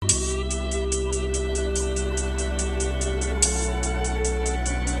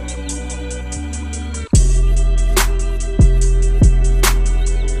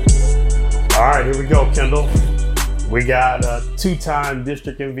We got a two-time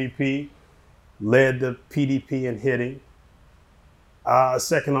district MVP, led the PDP in hitting,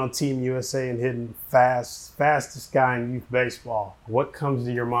 second on Team USA in hitting, fastest guy in youth baseball. What comes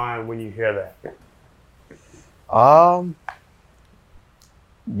to your mind when you hear that? I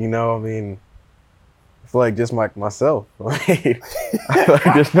feel like just like myself. I feel like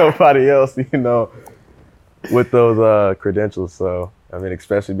there's nobody else, with those credentials. So,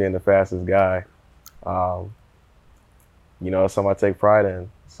 especially being the fastest guy, it's something I take pride in.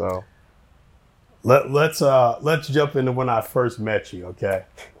 So let's jump into when I first met you, okay?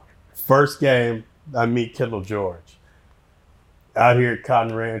 First game, I meet Kendall George. Out here at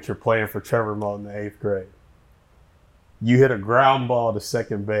Cotton Ranch, you're playing for Trevor Moulton in the 8th grade. You hit a ground ball to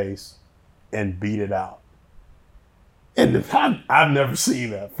second base and beat it out. And I've never seen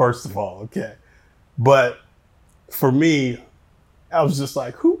that, first of all, okay? But for me, I was just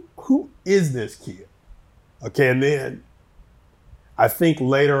like, who is this kid? Okay, and then I think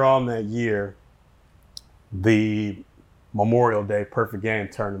later on that year, the Memorial Day Perfect Game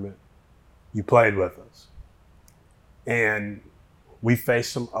tournament, you played with us. And we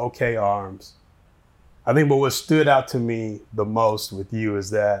faced some okay arms. I think what stood out to me the most with you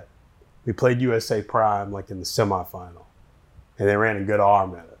is that we played USA Prime like in the semifinal, and they ran a good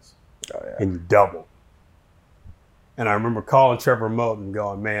arm at us. Oh, yeah. And you doubled. And I remember calling Trevor Moulton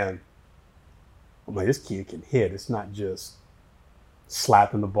going, man, I'm like, this kid can hit. It's not just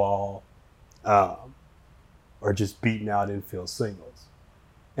slapping the ball or just beating out infield singles.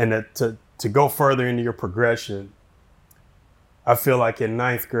 And to go further into your progression, I feel like in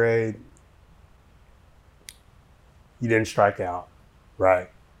 9th grade, you didn't strike out, right?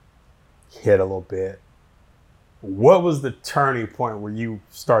 Hit a little bit. What was the turning point where you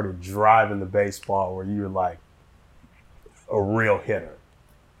started driving the baseball, where you were like a real hitter?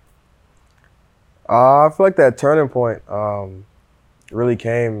 I feel like that turning point really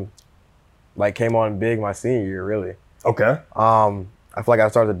came on big my senior year, really. Okay. I feel like I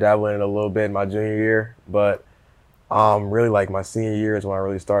started dabbling in it a little bit in my junior year, but really like my senior year is when I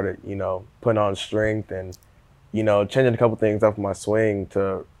really started, putting on strength and, changing a couple things up in my swing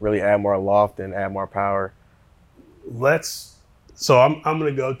to really add more loft and add more power. So I'm going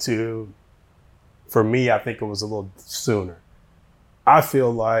to go to, for me, I think it was a little sooner. I feel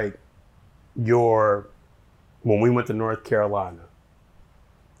like when we went to North Carolina,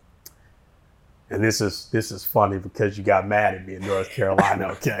 and this is funny because you got mad at me in North Carolina,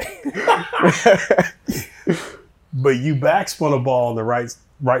 okay? But you backspun a ball in the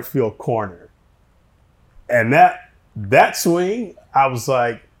right field corner. And that swing, I was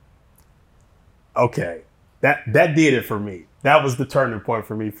like, okay, that did it for me. That was the turning point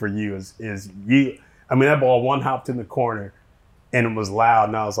for me for you is you. That ball one hopped in the corner and it was loud.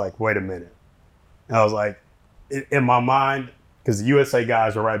 And I was like, wait a minute. And I was like, in my mind, because the USA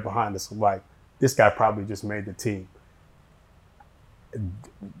guys are right behind us, I'm like, this guy probably just made the team.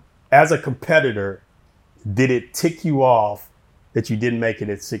 As a competitor, did it tick you off that you didn't make it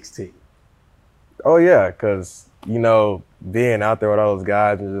at 16? Oh, yeah, because, being out there with all those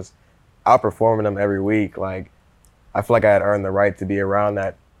guys and just outperforming them every week, like, I feel like I had earned the right to be around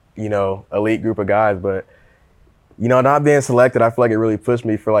that, elite group of guys. But, not being selected, I feel like it really pushed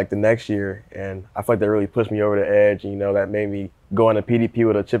me for, like, the next year. And I feel like that really pushed me over the edge. That made me go into PDP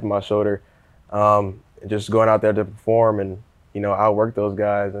with a chip on my shoulder. Just going out there to perform and, outwork those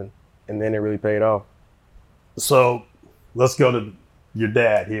guys. And then it really paid off. So let's go to your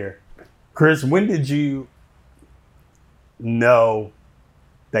dad here. Chris, when did you know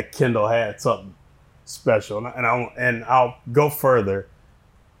that Kendall had something special? And I'll go further.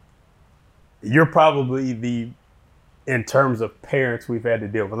 You're probably in terms of parents we've had to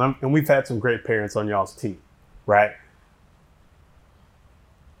deal with, and we've had some great parents on y'all's team, right?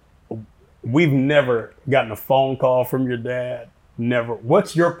 We've never gotten a phone call from your dad. Never.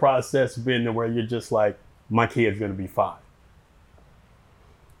 What's your process been to where you're just like, my kid's going to be fine?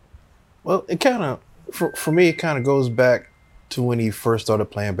 Well, it kind of, for me, it kind of goes back to when he first started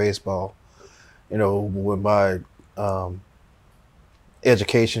playing baseball. With my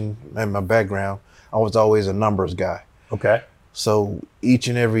education and my background, I was always a numbers guy. Okay. So each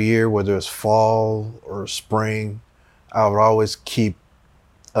and every year, whether it's fall or spring, I would always keep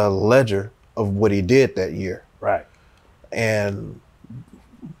a ledger of what he did that year. Right. And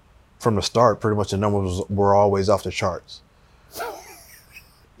from the start, pretty much the numbers were always off the charts.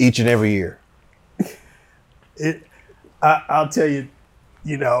 Each and every year. I'll tell you,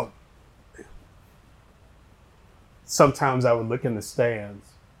 sometimes I would look in the stands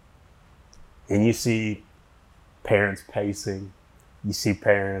and you see parents pacing, you see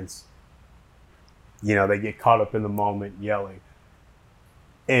parents They get caught up in the moment yelling.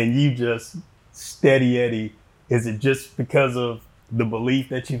 And you just steady Eddie. Is it just because of the belief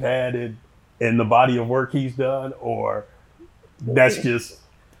that you've had in the body of work he's done, or that's just?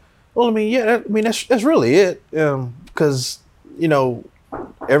 Well, I mean, yeah, that's really it. Because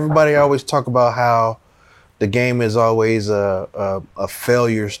everybody always talk about how the game is always a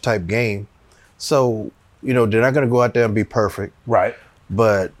failures type game. So they're not going to go out there and be perfect, Right.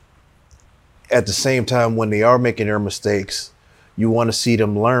 but at the same time, when they are making their mistakes, you want to see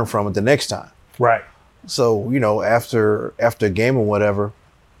them learn from it the next time. Right. So after a game or whatever,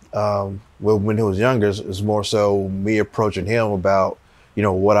 when he was younger, it's more so me approaching him about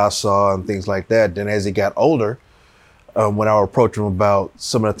what I saw and things like that. Then as he got older, when I would approach him about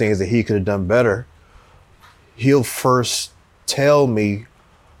some of the things that he could have done better, he'll first tell me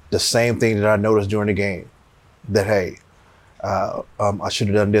the same thing that I noticed during the game. That hey, I should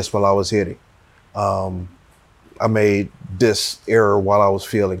have done this while I was hitting. I made this error while I was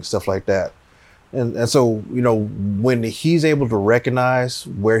fielding, stuff like that. And so, when he's able to recognize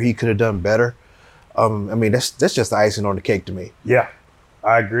where he could have done better, that's just the icing on the cake to me. Yeah,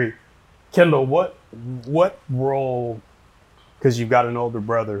 I agree. Kendall, what role, because you've got an older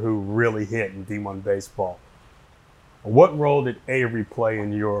brother who really hit in D1 baseball, what role did Avery play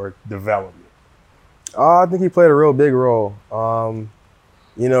in your development? I think he played a real big role. From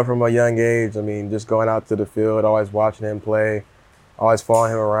a young age, just going out to the field, always watching him play, always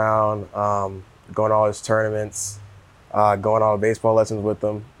following him around, going to all his tournaments, going all the baseball lessons with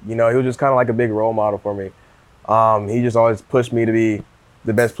him. He was just kind of like a big role model for me. He just always pushed me to be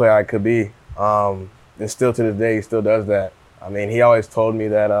the best player I could be. And still to this day, he still does that. He always told me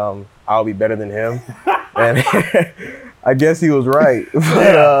that I'll be better than him. And I guess he was right.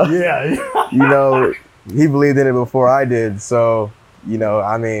 But, he believed in it before I did. So, I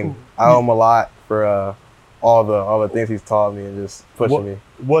owe him a lot for all the things he's taught me and just pushing me.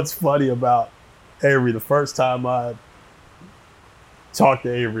 What's funny about Avery, the first time I talked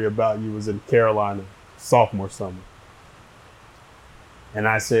to Avery about you was in Carolina, sophomore summer. And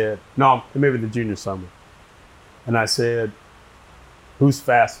I said, no, maybe the junior summer. And I said, who's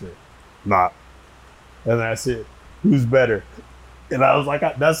faster? Not. And I said, who's better? And I was like,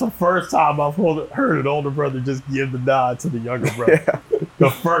 that's the first time I've heard an older brother just give the nod to the younger brother. Yeah. The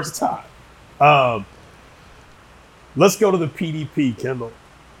first time. Let's go to the PDP, Kendall.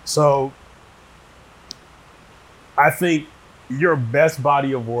 So I think your best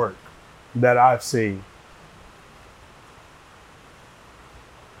body of work that I've seen,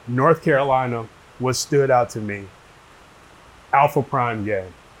 North Carolina, what stood out to me, Alpha Prime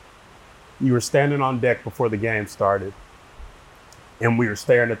game. You were standing on deck before the game started, and we were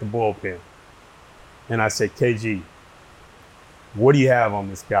staring at the bullpen. And I said, KG, what do you have on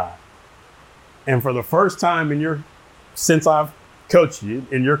this guy? And for the first time since I've coached you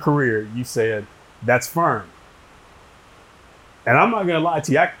in your career, you said, that's firm. And I'm not going to lie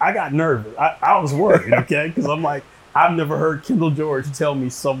to you, I got nervous. I was worried, okay? Because I'm like, I've never heard Kendall George tell me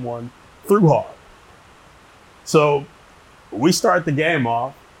someone threw hard. So we start the game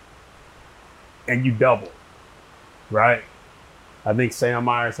off, and you double, right? I think Sam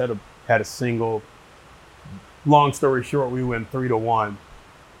Myers had a single. Long story short, we went 3-1.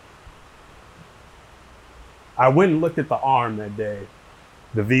 I went and looked at the arm that day,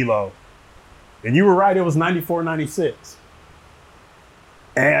 the velo, and you were right, it was 94-96.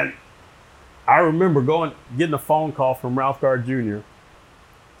 And I remember getting a phone call from Ralph Gard Jr.,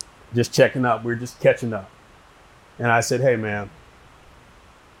 just checking up. We were just catching up. And I said, hey, man,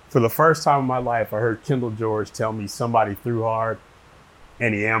 for the first time in my life, I heard Kendall George tell me somebody threw hard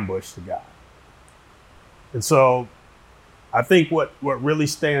and he ambushed the guy. And so I think what really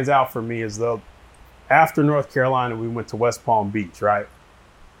stands out for me is though, after North Carolina, we went to West Palm Beach, right?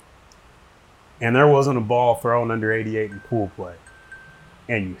 And there wasn't a ball thrown under 88 in pool play.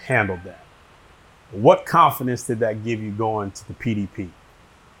 And you handled that. What confidence did that give you going to the PDP?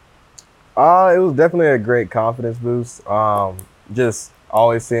 It was definitely a great confidence boost. Just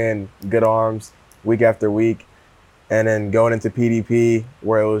always seeing good arms week after week. And then going into PDP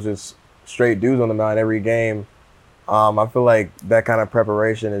where it was just straight dudes on the mound every game. I feel like that kind of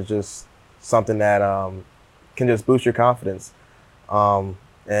preparation is just something that can just boost your confidence.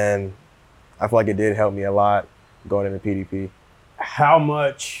 And I feel like it did help me a lot going into PDP. How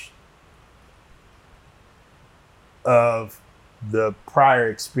much of the prior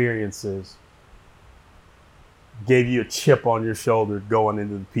experiences gave you a chip on your shoulder going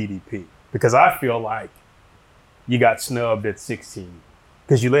into the PDP? Because I feel like you got snubbed at 16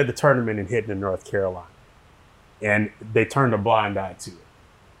 because you led the tournament in hitting in North Carolina, and they turned a blind eye to it.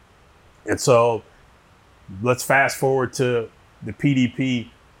 And so let's fast forward to the PDP.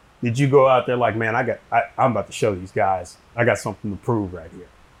 Did you go out there like, man, I'm about to show these guys. I got something to prove right here.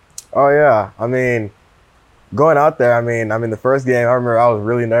 Oh yeah, I mean, going out there, I mean, the first game, I remember I was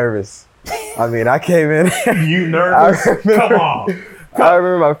really nervous. I mean, I came in. You nervous? Come on. I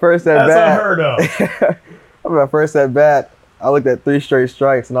remember my first at bat. That's unheard of. I remember my first at bat. I looked at 3 straight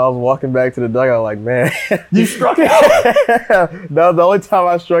strikes, and I was walking back to the dugout like, man. You struck out? That was the only time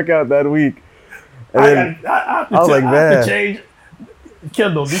I struck out that week. And then I was like, man. I have to change.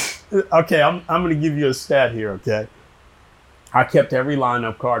 Kendall, okay, I'm going to give you a stat here, okay? I kept every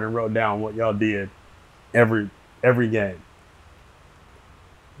lineup card and wrote down what y'all did every game.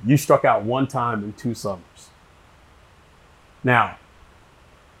 You struck out 1 time in 2 summers. Now,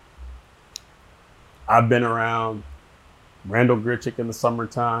 I've been around Randall Grichuk in the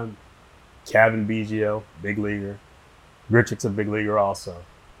summertime, Kevin Biggio, big leaguer. Grichuk's a big leaguer also.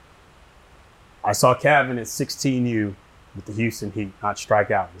 I saw Kevin at 16U with the Houston Heat not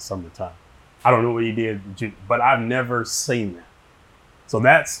strike out in the summertime. I don't know what he did, but I've never seen that. So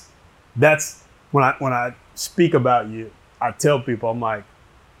that's when I speak about you, I tell people, I'm like,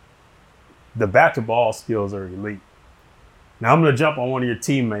 the bat to ball skills are elite. Now I'm going to jump on one of your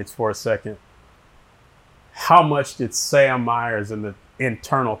teammates for a second. How much did Sam Myers and the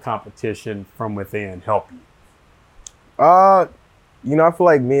internal competition from within help you? You know, I feel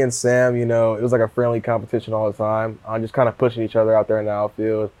like me and Sam, you know, it was like a friendly competition all the time. Just kind of pushing each other out there in the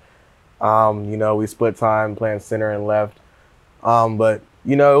outfield. You know, we split time playing center and left. But,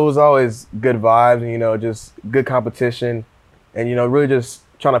 you know, it was always good vibes and, you know, just good competition and, you know, really just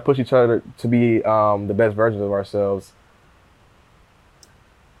trying to push each other to be the best versions of ourselves.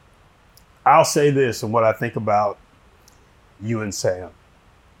 I'll say this and what I think about you and Sam.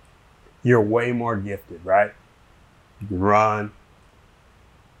 You're way more gifted, right? You can run.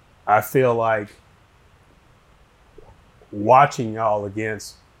 I feel like watching y'all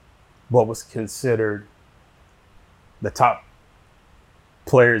against what was considered the top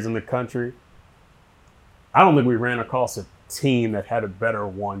players in the country, I don't think we ran across a team that had a better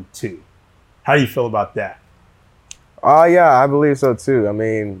 1-2. How do you feel about that? Yeah, I believe so too. I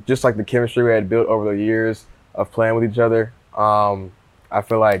mean, just like the chemistry we had built over the years of playing with each other, I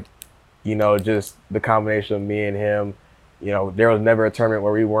feel like, you know, just the combination of me and him, you know, there was never a tournament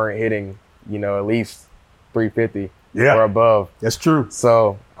where we weren't hitting, you know, at least 350 or above. That's true.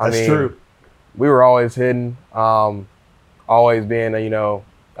 So, I mean, we were always hitting, always being, you know,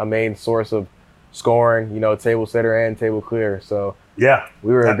 a main source of scoring, you know, table setter and table clear. So, yeah,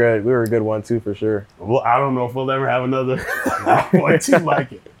 we were a good 1-2 for sure. Well, I don't know if we'll ever have another 1-2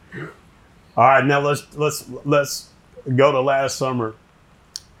 like it. All right, now let's go to last summer.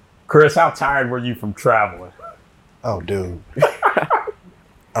 Chris, how tired were you from traveling? Oh, dude.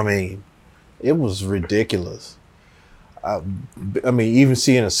 I mean, it was ridiculous. I mean, even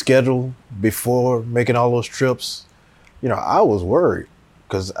seeing a schedule before making all those trips, you know, I was worried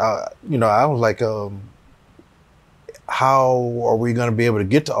because I was like, how are we going to be able to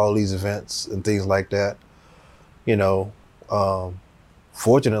get to all these events and things like that? You know,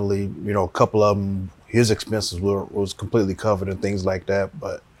 fortunately, you know, a couple of them, his expenses was completely covered and things like that.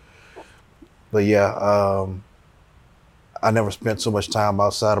 But yeah, I never spent so much time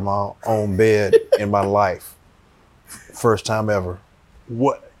outside of my own bed in my life. First time ever.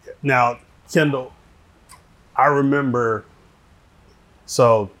 What now, Kendall? I remember.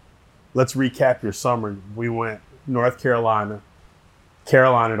 So, let's recap your summer. We went North Carolina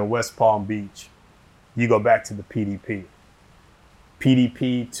to West Palm Beach. You go back to the PDP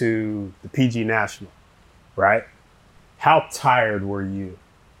to the PG National, right? How tired were you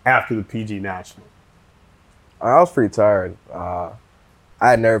after the PG National? I was pretty tired. I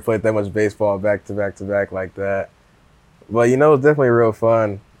had never played that much baseball back to back like that. But, you know, it was definitely real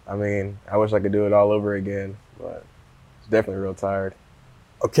fun. I mean, I wish I could do it all over again, but it's definitely real tired.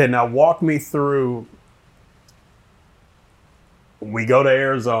 Okay, now walk me through. We go to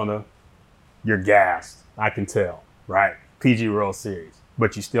Arizona, you're gassed, I can tell, right? PG World Series,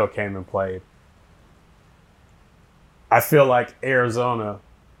 but you still came and played. I feel like Arizona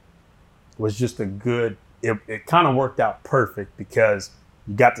was just it kind of worked out perfect because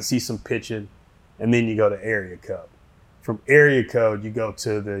you got to see some pitching and then you go to Area Code. From Area Code, you go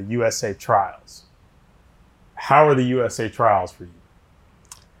to the USA Trials. How are the USA Trials for you?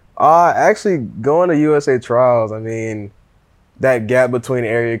 Actually, going to USA Trials, I mean, that gap between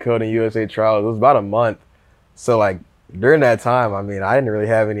Area Code and USA Trials, it was about a month. So, like, during that time, I mean, I didn't really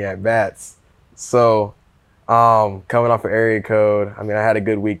have any at-bats. So, coming off of Area Code, I mean, I had a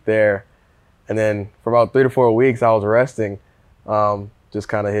good week there. And then for about 3 to 4 weeks, I was resting, just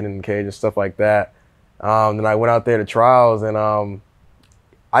kind of hitting the cage and stuff like that. Then I went out there to trials, and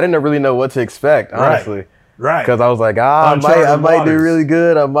I didn't really know what to expect, honestly. Right. Because I was like, I might do really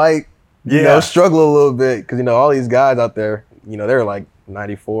good. I might, struggle a little bit. Because, all these guys out there, they're like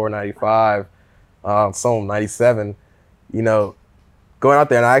 94, 95, some 97. Going out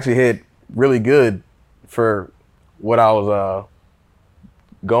there, and I actually hit really good for what I was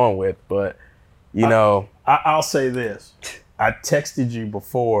going with. But, I'll say this. I texted you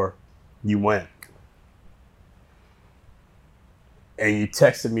before you went. And you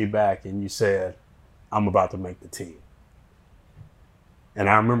texted me back and you said, I'm about to make the team. And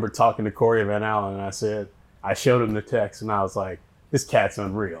I remember talking to Corey Van Allen, and I showed him the text, and I was like, this cat's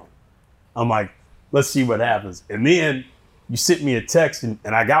unreal. I'm like, let's see what happens. And then you sent me a text, and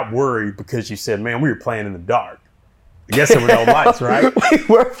I got worried because you said, man, we were playing in the dark. I guess there were no lights, right? We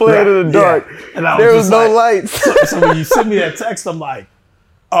were playing in the dark. Yeah. And I there was no lights. So when you sent me that text, I'm like,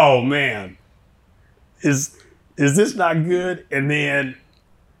 oh, man, is this not good? And then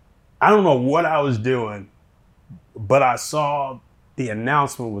I don't know what I was doing, but I saw the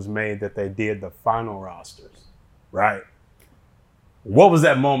announcement was made that they did the final rosters, right? What was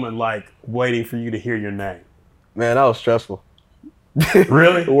that moment like waiting for you to hear your name? Man, that was stressful.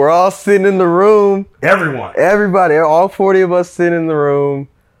 Really? We're all sitting in the room. Everybody, all 40 of us sitting in the room.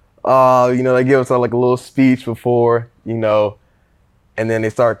 They give us like a little speech before, and then they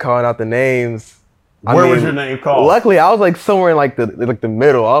start calling out the names. Where was your name called? Luckily, I was like somewhere in like the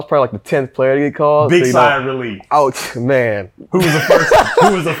middle. I was probably like the 10th player to get called. Big sigh of relief. Ouch, man. Who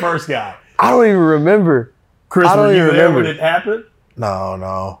was the first guy? I don't even remember. Chris, were you there when it happened?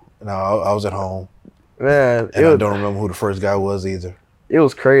 No. I was at home. Man, and I don't remember who the first guy was either. It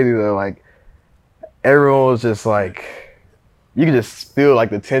was crazy though. Like everyone was just like, you could just feel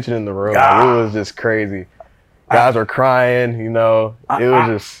like the tension in the room. Like, it was just crazy. Guys were crying. It was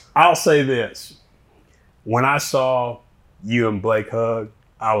just. I'll say this. When I saw you and Blake hug,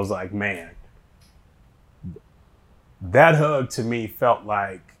 I was like, man, that hug to me felt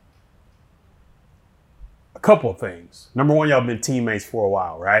like a couple of things. Number one, y'all been teammates for a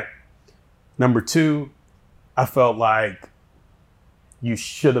while, right? Number two, I felt like you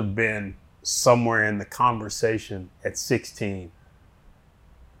should have been somewhere in the conversation at 16,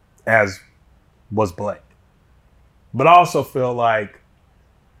 as was Blake. But I also feel like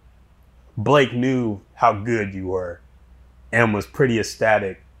Blake knew how good you were and was pretty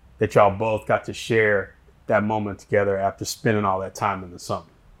ecstatic that y'all both got to share that moment together after spending all that time in the summer.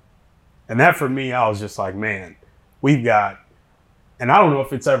 And that for me, I was just like, man, we've got, and I don't know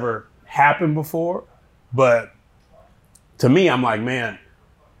if it's ever happened before, but to me, I'm like, man,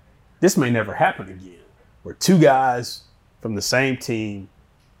 this may never happen again. We're two guys from the same team.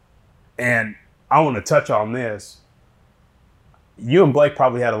 And I want to touch on this. You and Blake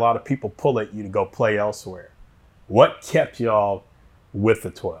probably had a lot of people pull at you to go play elsewhere. What kept y'all with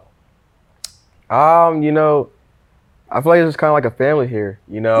the 12? I feel like it's just kind of like a family here,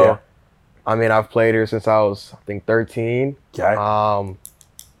 Yeah. I mean, I've played here since I was, I think, 13. Okay.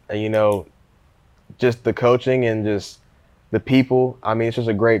 And, just the coaching and just the people. I mean, it's just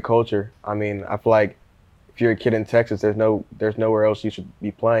a great culture. I mean, I feel like if you're a kid in Texas, there's nowhere else you should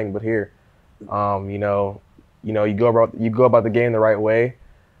be playing but here. You go about the game the right way,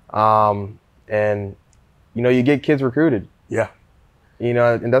 and you get kids recruited. Yeah.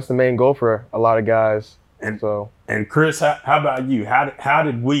 And that's the main goal for a lot of guys. And Chris, how about you? How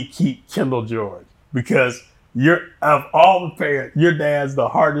did we keep Kendall George? Because of all the parents, your dad's the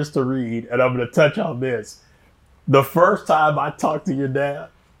hardest to read, and I'm going to touch on this. The first time I talked to your dad,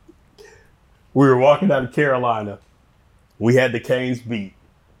 we were walking out of Carolina. We had the Canes beat.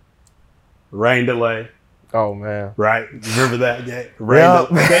 Rain delay. Oh, man. Right? Remember that game?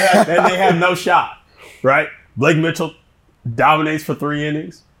 They had no shot, right? Blake Mitchell dominates for 3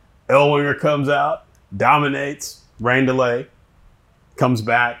 innings. Elwinger comes out, dominates, rain delay, comes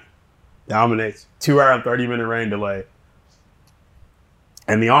back, dominates. 2 hour and 30-minute rain delay.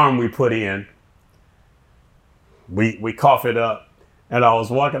 And the arm we put in, we cough it up. And I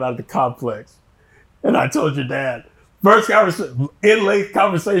was walking out of the complex, and I told your dad, first in-length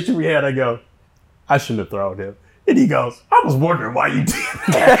conversation we had, I go, I shouldn't have thrown him. And he goes, I was wondering why you did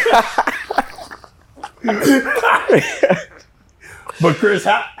that. But Chris,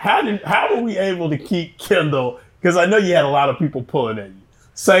 how were we able to keep Kendall? Because I know you had a lot of people pulling at you.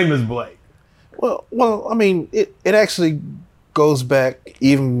 Same as Blake. Well, I mean, it actually goes back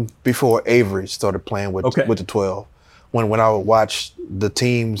even before Avery started playing with the 12. When I would watch the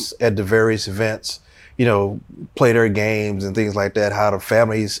teams at the various events, play their games and things like that, how the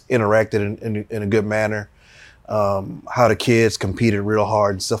families interacted in a good manner, how the kids competed real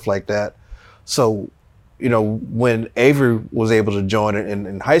hard and stuff like that. So when Avery was able to join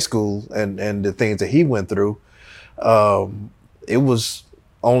in high school and the things that he went through, it was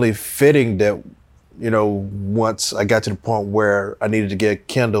only fitting that, once I got to the point where I needed to get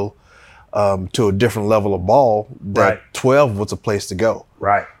Kendall to a different level of ball, that Right. 12 was a place to go.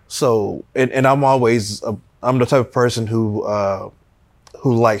 Right. So, and I'm I'm the type of person who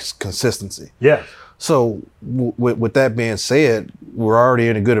likes consistency. Yes. So with that being said, we're already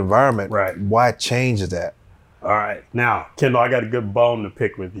in a good environment. Right. Why change that? All right. Now, Kendall, I got a good bone to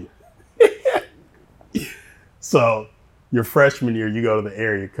pick with you. So, your freshman year, you go to the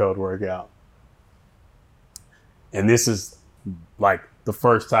area code workout. And this is like the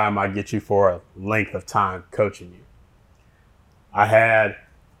first time I get you for a length of time coaching you. I had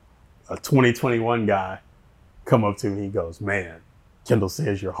a 2021 guy come up to me. He goes, "Man, Kendall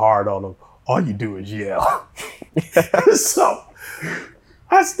says you're hard on him. All you do is yell." So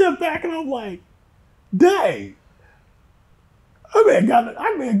I step back and I'm like, dang, I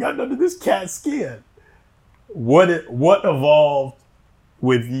may have gotten under this cat's skin. What evolved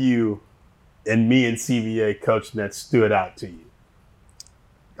with you and me and CVA coaching that stood out to you?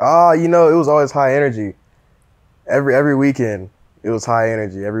 It was always high energy. Every weekend, it was high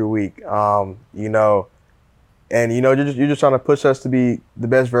energy every week. And you're just trying to push us to be the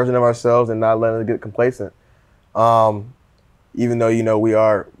best version of ourselves and not letting us get complacent. Even though you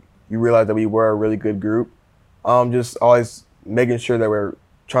realize that we were a really good group. Just always making sure that we're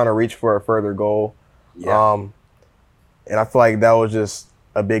trying to reach for a further goal. Yeah. And I feel like that was just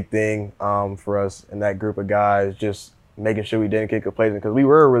a big thing for us in that group of guys, just making sure we didn't get complacent because we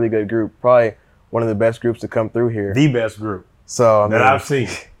were a really good group, probably one of the best groups to come through here. The best group So that I've seen.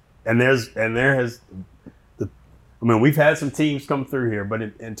 We've had some teams come through here, but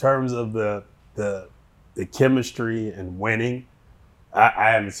in terms of the chemistry and winning,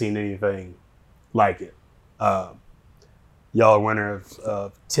 I haven't seen anything like it. Y'all are winners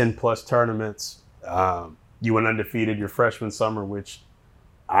of 10 plus tournaments. You went undefeated your freshman summer, which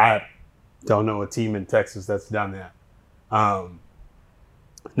I don't know a team in Texas that's done that.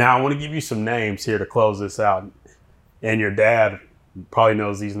 Now I want to give you some names here to close this out. And your dad probably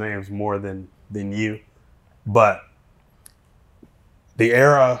knows these names more than you. But the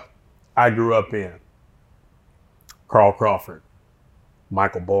era I grew up in, Carl Crawford,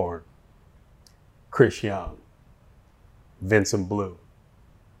 Michael Bourne, Chris Young, Vincent Blue,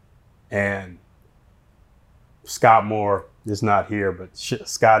 and Scott Moore is not here, but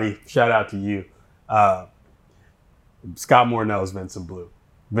Scotty, shout out to you. Scott Moore knows Vincent Blue.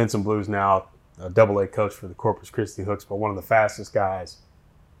 Vincent Blue's now a AA coach for the Corpus Christi Hooks, but one of the fastest guys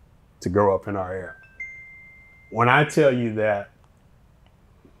to grow up in our era. When I tell you that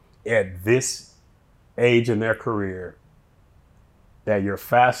at this age in their career, that you're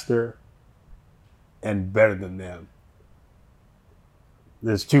faster and better than them,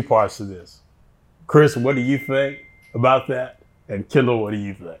 there's two parts to this. Chris, what do you think about that? And Kendall, what do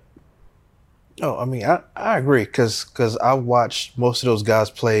you think? Oh, I agree because I watched most of those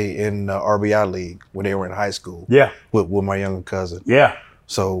guys play in the RBI league when they were in high school. Yeah. With my younger cousin. Yeah.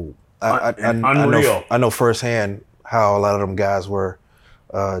 So Unreal. I know firsthand how a lot of them guys were.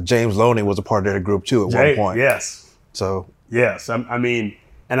 James Loney was a part of their group too at one point. Yes. So yes, and I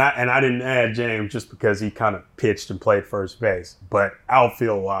didn't add James just because he kind of pitched and played first base, but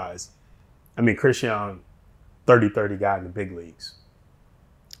outfield wise, Chris Young, 30-30 guy in the big leagues.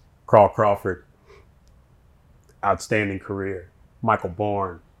 Carl Crawford, outstanding career. Michael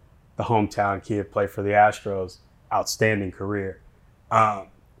Bourne, the hometown kid, played for the Astros, outstanding career. And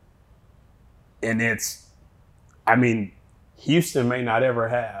Houston may not ever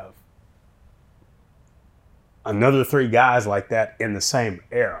have another three guys like that in the same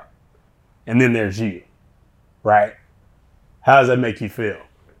era. And then there's you, right? How does that make you feel?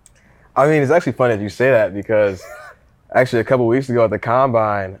 It's actually funny that you say that because actually a couple of weeks ago at the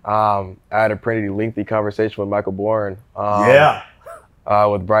Combine, I had a pretty lengthy conversation with Michael Bourne.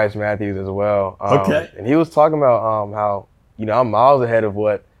 With Bryce Matthews as well. Okay. And he was talking about how, I'm miles ahead of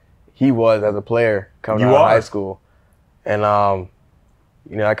what he was as a player coming out of high school. And,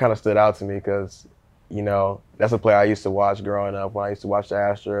 that kind of stood out to me because, that's a player I used to watch growing up when I used to watch the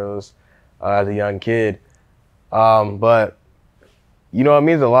Astros as a young kid. But, it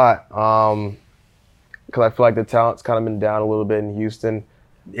means a lot because I feel like the talent's kind of been down a little bit in Houston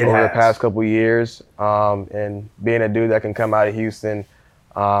over the past couple of years. And being a dude that can come out of Houston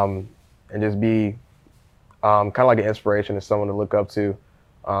and just be kind of like an inspiration to someone to look up to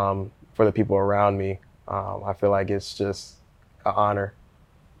for the people around me. I feel like it's just an honor.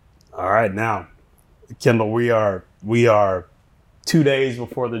 All right, now, Kendall, we are 2 days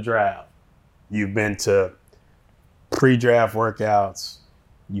before the draft. You've been to pre-draft workouts.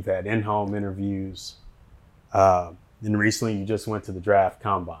 You've had in-home interviews. And recently you just went to the draft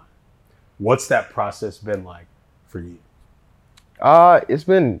combine. What's that process been like for you? It's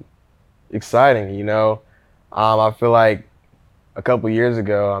been exciting, you know. I feel like a couple years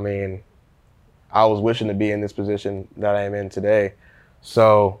ago, I mean, I was wishing to be in this position that I am in today.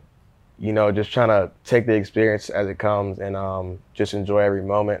 So, you know, just trying to take the experience as it comes and just enjoy every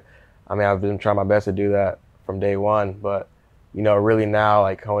moment. I mean, I've been trying my best to do that from day one, but, you know, really now,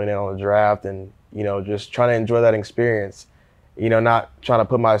 like, honing in on the draft and, you know, just trying to enjoy that experience. You know, not trying to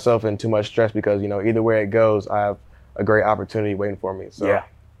put myself in too much stress because, you know, either way it goes, I have a great opportunity waiting for me. So. Yeah.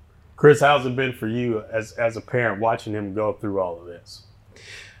 Chris, how's it been for you as a parent watching him go through all of this?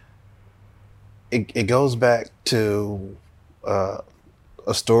 It goes back to a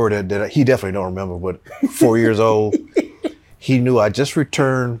story that he definitely don't remember, but 4 years old, he knew I just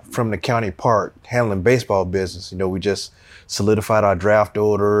returned from the county park handling baseball business. You know, we just solidified our draft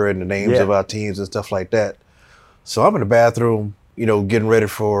order and the names of our teams and stuff like that. So I'm in the bathroom, you know, getting ready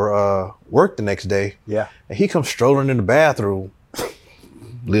for work the next day. Yeah. And he comes strolling in the bathroom,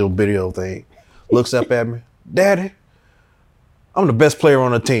 little video thing, looks up at me, Daddy, I'm the best player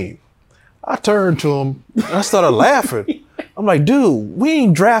on the team. I turned to him and I started laughing. I'm like, dude, we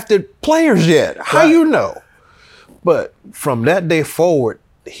ain't drafted players yet. How you know? But from that day forward,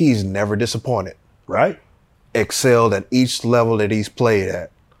 he's never disappointed. Right. Excelled at each level that he's played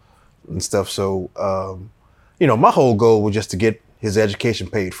at and stuff. So, you know, my whole goal was just to get his education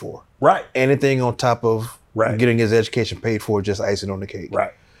paid for. Right. Anything on top of Right. getting his education paid for, just icing on the cake.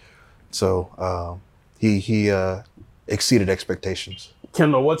 Right. So he exceeded expectations.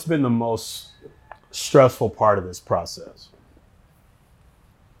 Kendall, what's been the most stressful part of this process?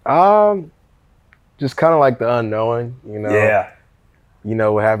 Just kind of like the unknowing, you know. Yeah. You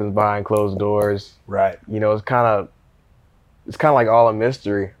know what happens behind closed doors. Right. You know, it's kind of like all a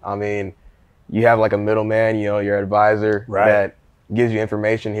mystery. I mean, you have like a middleman, you know, your advisor that gives you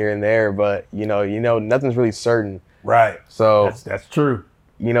information here and there, but you know, nothing's really certain. Right. So that's true.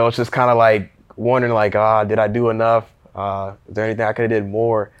 You know, it's just kind of like wondering, like, did I do enough? Is there anything I could have did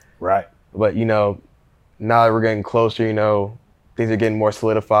more? Right. But you know, now that we're getting closer, you know, things are getting more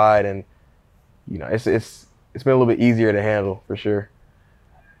solidified, and you know, it's been a little bit easier to handle for sure.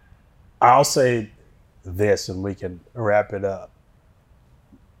 I'll say this, and we can wrap it up.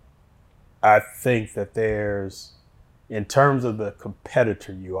 I think that in terms of the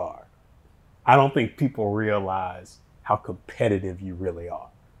competitor you are, I don't think people realize how competitive you really are.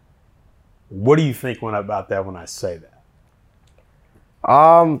 What do you think about that when I say that?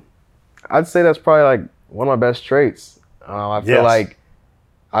 I'd say that's probably like one of my best traits. I feel like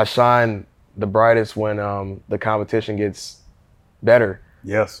I shine the brightest when the competition gets better.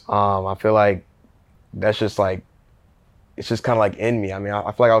 Yes. I feel like that's just like, it's just kind of like in me. I mean, I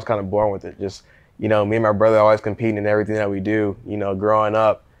feel like I was kind of born with it. Just, you know, me and my brother always competing in everything that we do, you know, growing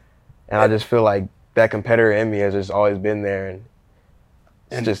up. And I just feel like that competitor in me has just always been there, and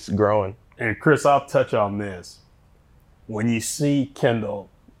it's just growing. And Chris, I'll touch on this. When you see Kendall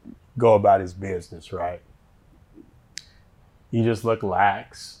go about his business, right? You just look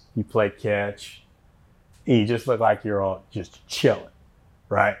lax. You play catch. And you just look like you're all just chilling,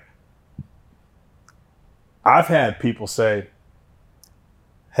 right? I've had people say,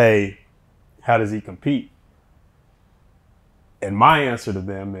 hey, how does he compete? And my answer to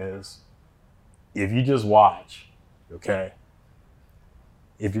them is, if you just watch, okay?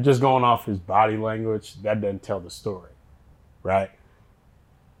 If you're just going off his body language, that doesn't tell the story, right?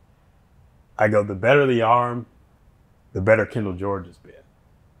 I go, the better the arm, the better Kendall George has been.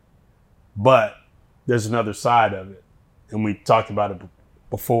 But there's another side of it, and we talked about it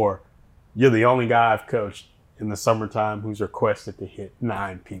before. You're the only guy I've coached in the summertime who's requested to hit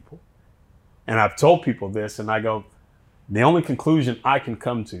 9 people. And I've told people this, and I go, the only conclusion I can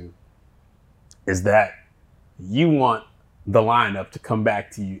come to is that you want the lineup to come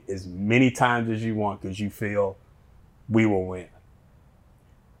back to you as many times as you want because you feel we will win.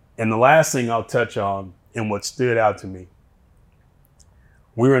 And the last thing I'll touch on, and what stood out to me,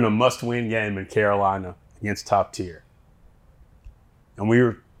 we were in a must-win game in Carolina against top tier. And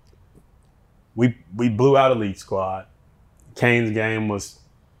we blew out Elite Squad. Kane's game was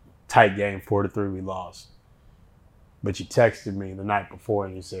tight game, 4-3, we lost. But you texted me the night before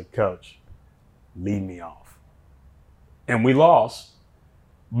and you said, Coach, lead me off. And we lost,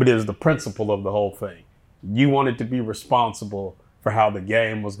 but it was the principle of the whole thing. You wanted to be responsible for how the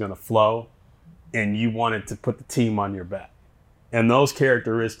game was going to flow, and you wanted to put the team on your back. And those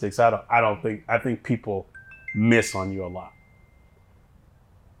characteristics, I think people miss on you a lot.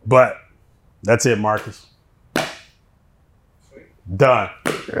 But That's it, Marcus. Done.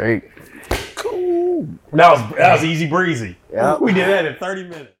 Great. Cool. That was easy breezy. Yeah. We did that in 30 minutes.